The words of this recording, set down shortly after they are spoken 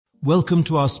Welcome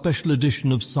to our special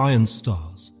edition of Science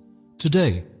Stars.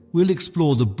 Today, we'll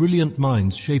explore the brilliant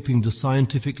minds shaping the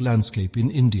scientific landscape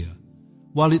in India.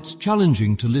 While it's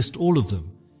challenging to list all of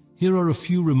them, here are a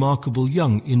few remarkable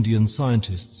young Indian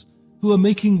scientists who are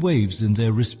making waves in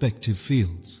their respective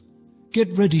fields.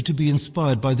 Get ready to be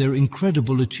inspired by their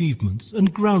incredible achievements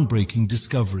and groundbreaking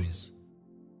discoveries.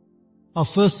 Our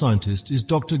first scientist is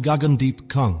Dr. Gagandeep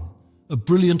Kang, a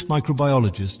brilliant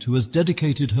microbiologist who has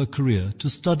dedicated her career to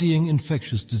studying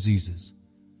infectious diseases.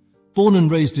 Born and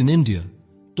raised in India,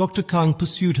 Dr. Kang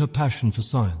pursued her passion for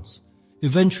science,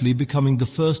 eventually becoming the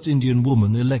first Indian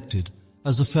woman elected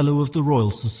as a Fellow of the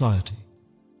Royal Society.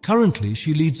 Currently,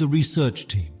 she leads a research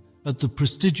team at the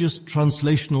prestigious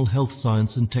Translational Health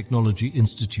Science and Technology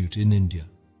Institute in India.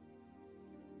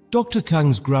 Dr.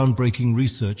 Kang's groundbreaking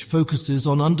research focuses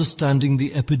on understanding the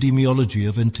epidemiology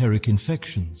of enteric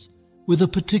infections, with a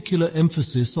particular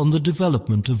emphasis on the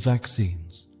development of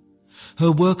vaccines.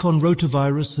 Her work on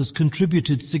rotavirus has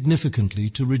contributed significantly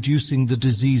to reducing the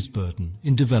disease burden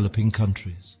in developing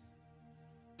countries.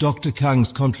 Dr.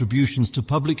 Kang's contributions to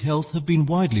public health have been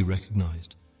widely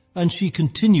recognized, and she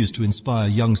continues to inspire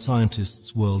young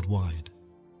scientists worldwide.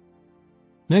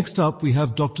 Next up, we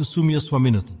have Dr. Soumya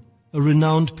Swaminathan, a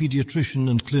renowned pediatrician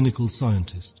and clinical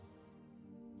scientist.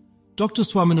 Dr.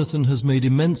 Swaminathan has made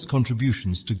immense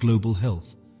contributions to global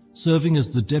health, serving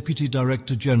as the Deputy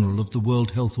Director General of the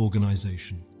World Health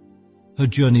Organization. Her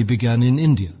journey began in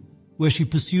India, where she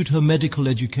pursued her medical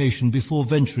education before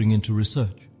venturing into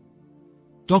research.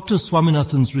 Dr.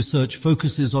 Swaminathan's research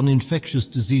focuses on infectious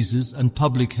diseases and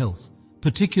public health,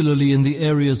 particularly in the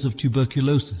areas of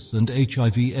tuberculosis and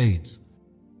HIV/AIDS.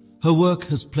 Her work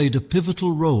has played a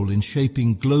pivotal role in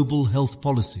shaping global health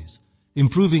policies,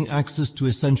 improving access to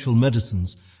essential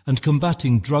medicines, and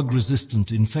combating drug-resistant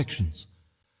infections.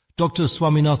 Dr.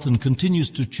 Swaminathan continues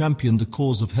to champion the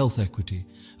cause of health equity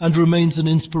and remains an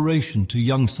inspiration to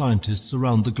young scientists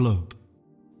around the globe.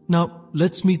 Now,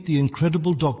 let's meet the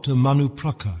incredible Dr. Manu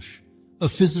Prakash, a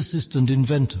physicist and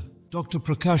inventor. Dr.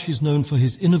 Prakash is known for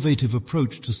his innovative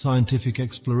approach to scientific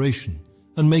exploration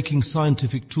and making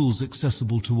scientific tools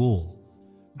accessible to all.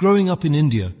 Growing up in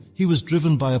India, he was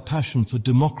driven by a passion for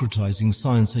democratizing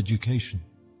science education.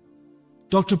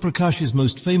 Dr. Prakash's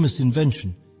most famous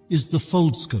invention is the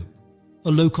foldscope, a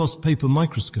low-cost paper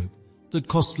microscope that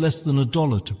costs less than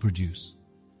 $1 to produce.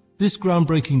 This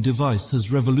groundbreaking device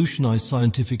has revolutionized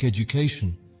scientific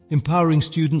education, empowering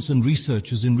students and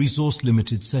researchers in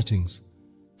resource-limited settings.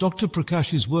 Dr.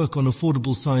 Prakash's work on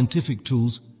affordable scientific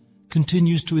tools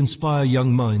continues to inspire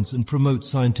young minds and promote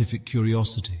scientific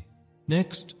curiosity.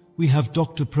 Next, we have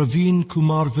Dr. Praveen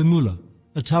Kumar Vemula,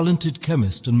 a talented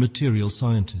chemist and material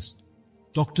scientist.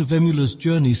 Dr. Vemula's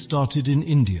journey started in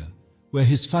India, where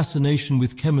his fascination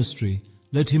with chemistry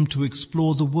led him to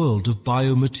explore the world of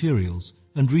biomaterials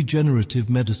and regenerative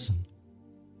medicine.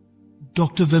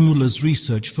 Dr. Vemula's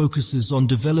research focuses on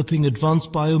developing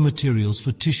advanced biomaterials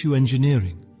for tissue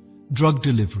engineering, drug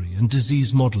delivery, and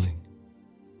disease modeling.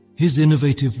 His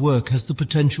innovative work has the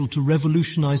potential to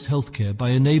revolutionize healthcare by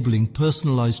enabling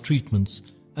personalized treatments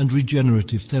and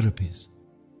regenerative therapies.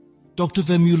 Dr.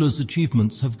 Vemula's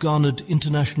achievements have garnered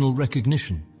international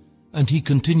recognition, and he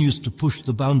continues to push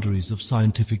the boundaries of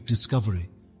scientific discovery.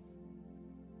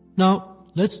 Now,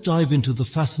 let's dive into the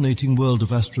fascinating world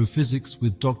of astrophysics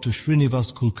with Dr.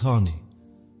 Shrinivas Kulkarni.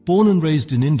 Born and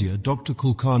raised in India, Dr.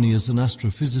 Kulkarni is an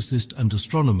astrophysicist and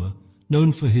astronomer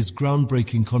known for his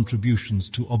groundbreaking contributions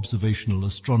to observational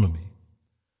astronomy.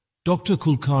 Dr.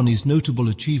 Kulkarni's notable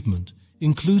achievement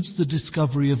includes the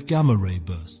discovery of gamma-ray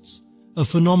bursts, a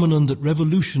phenomenon that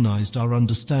revolutionized our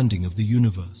understanding of the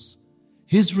universe.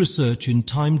 His research in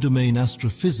time-domain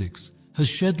astrophysics has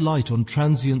shed light on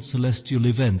transient celestial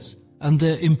events and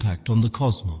their impact on the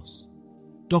cosmos.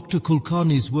 Dr.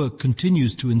 Kulkarni's work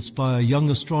continues to inspire young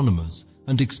astronomers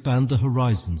and expand the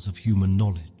horizons of human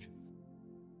knowledge.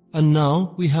 And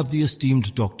now we have the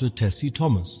esteemed Dr. Tessie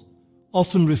Thomas,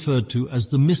 often referred to as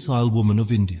the Missile Woman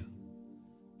of India.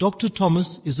 Dr.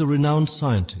 Thomas is a renowned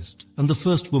scientist and the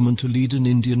first woman to lead an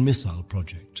Indian missile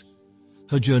project.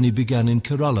 Her journey began in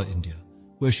Kerala, India,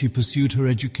 where she pursued her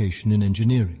education in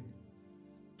engineering.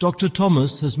 Dr.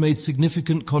 Thomas has made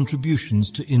significant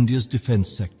contributions to India's defense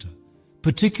sector,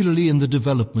 particularly in the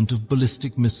development of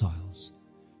ballistic missiles.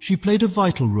 She played a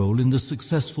vital role in the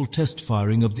successful test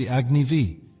firing of the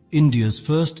Agni-V, India's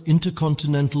first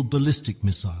intercontinental ballistic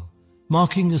missile,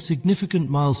 marking a significant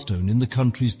milestone in the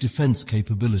country's defense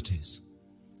capabilities.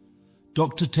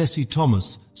 Dr. Tessie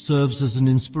Thomas serves as an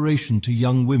inspiration to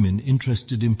young women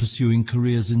interested in pursuing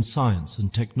careers in science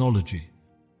and technology.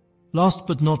 Last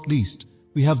but not least,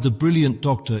 we have the brilliant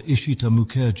Dr. Ishita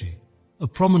Mukherjee, a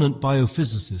prominent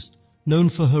biophysicist known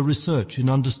for her research in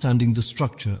understanding the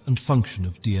structure and function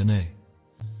of DNA.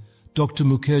 Dr.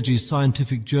 Mukherjee's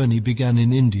scientific journey began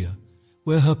in India,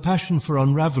 where her passion for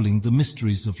unraveling the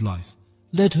mysteries of life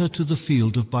led her to the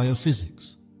field of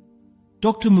biophysics.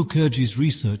 Dr. Mukherjee's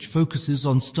research focuses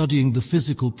on studying the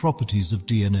physical properties of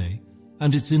DNA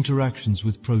and its interactions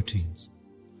with proteins.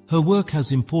 Her work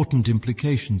has important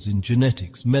implications in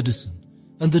genetics, medicine,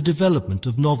 and the development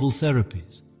of novel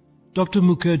therapies. Dr.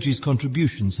 Mukherjee's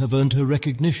contributions have earned her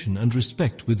recognition and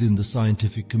respect within the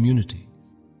scientific community.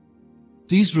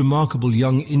 These remarkable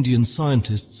young Indian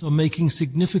scientists are making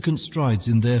significant strides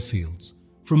in their fields,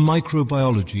 from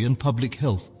microbiology and public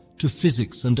health to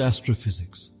physics and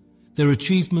astrophysics. Their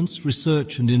achievements,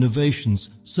 research, and innovations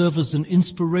serve as an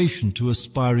inspiration to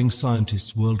aspiring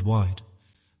scientists worldwide.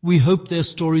 We hope their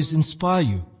stories inspire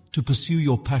you to pursue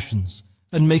your passions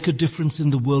and make a difference in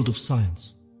the world of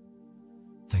science.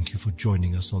 Thank you for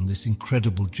joining us on this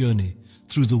incredible journey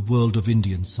through the world of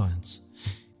Indian science.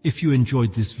 If you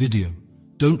enjoyed this video,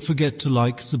 don't forget to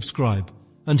like, subscribe,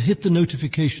 and hit the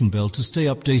notification bell to stay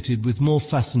updated with more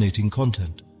fascinating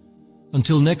content.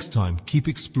 Until next time, keep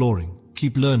exploring,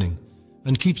 keep learning,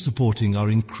 and keep supporting our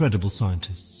incredible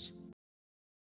scientists.